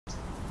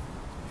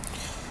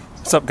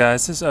What's up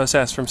guys, this is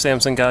OSAS from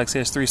Samsung Galaxy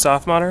S3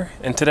 softModder,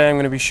 and today I'm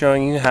going to be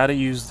showing you how to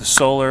use the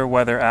solar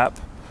weather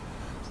app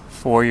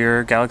for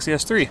your Galaxy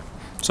S3.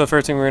 So the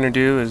first thing we're going to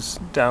do is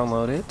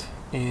download it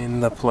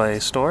in the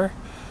Play Store.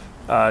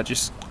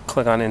 Just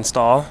click on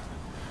install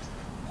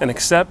and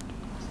accept.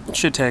 It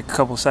should take a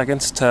couple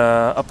seconds to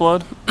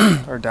upload,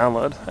 or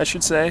download I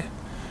should say.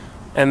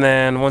 And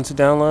then once it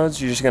downloads,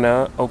 you're just going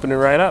to open it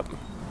right up.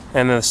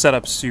 And the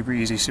setup's super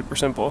easy, super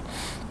simple.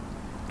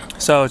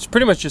 So it's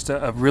pretty much just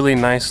a really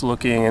nice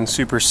looking and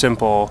super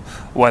simple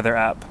weather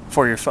app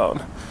for your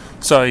phone.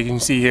 So you can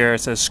see here it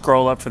says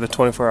scroll up for the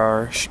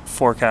 24-hour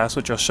forecast,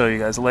 which I'll show you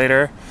guys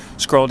later.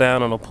 Scroll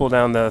down and it'll pull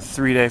down the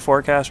 3-day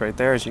forecast right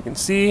there, as you can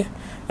see.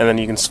 And then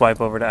you can swipe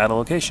over to add a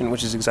location,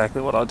 which is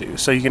exactly what I'll do.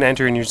 So you can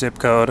enter in your zip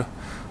code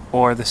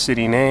or the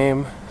city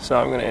name. So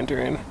I'm going to enter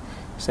in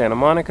Santa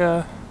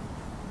Monica.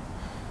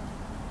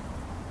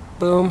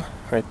 Boom,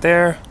 right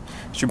there.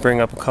 Should bring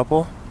up a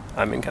couple.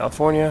 I'm in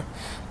California.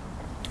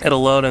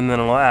 It'll load and then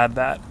it'll add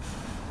that,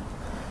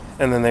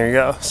 and then there you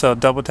go. So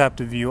double tap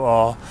to view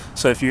all.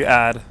 So if you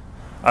add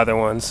other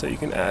ones, so you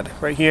can add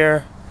right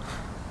here,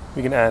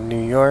 you can add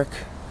New York.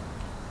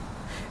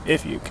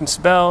 If you can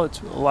spell,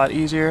 it's a lot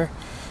easier.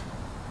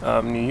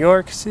 New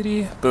York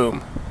City,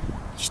 boom,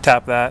 just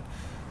tap that,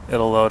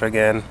 it'll load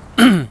again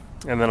and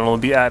then it'll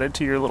be added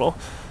to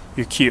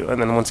your queue, and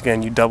then once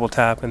again you double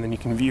tap and then you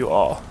can view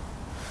all.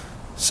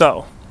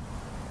 So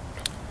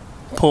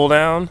pull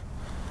down,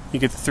 you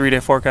get the 3-day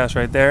forecast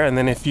right there, and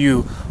then if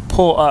you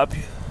pull up,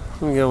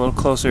 let me get a little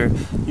closer,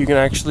 you can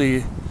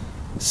actually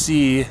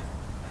see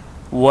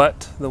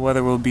what the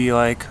weather will be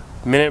like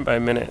minute by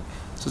minute.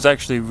 So it's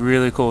actually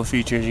really cool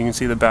features. You can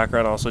see the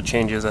background also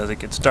changes as it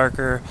gets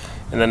darker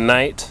in the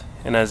night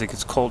and as it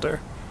gets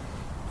colder.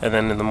 And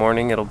then in the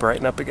morning it'll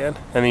brighten up again.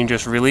 And then you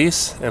just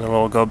release and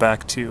it'll go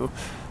back to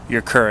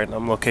your current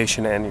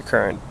location and your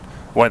current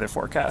weather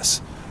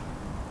forecast.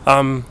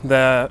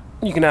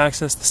 You can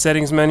access the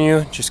settings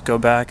menu, just go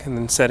back and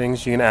then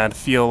settings, you can add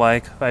feel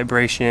like,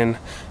 vibration,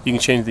 you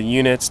can change the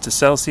units to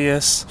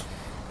Celsius,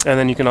 and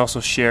then you can also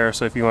share.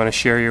 So if you want to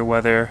share your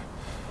weather,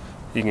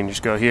 you can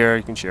just go here,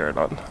 you can share it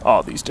on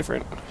all these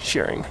different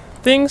sharing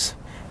things,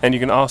 and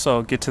you can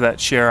also get to that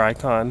share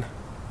icon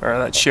or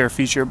that share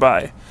feature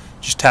by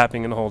just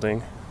tapping and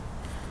holding,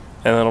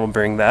 and then it'll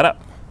bring that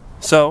up.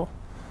 So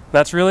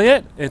that's really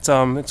it.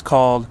 It's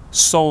called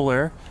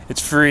Solar. It's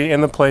free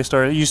in the Play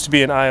Store. It used to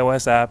be an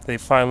iOS app. They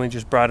finally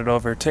just brought it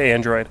over to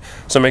Android.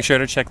 So make sure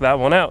to check that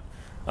one out.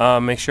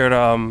 Make sure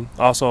to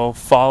also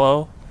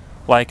follow,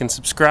 like, and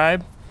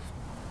subscribe.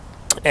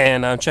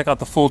 And check out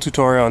the full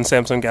tutorial on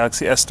Samsung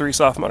Galaxy S3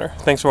 softModder.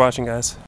 Thanks for watching, guys.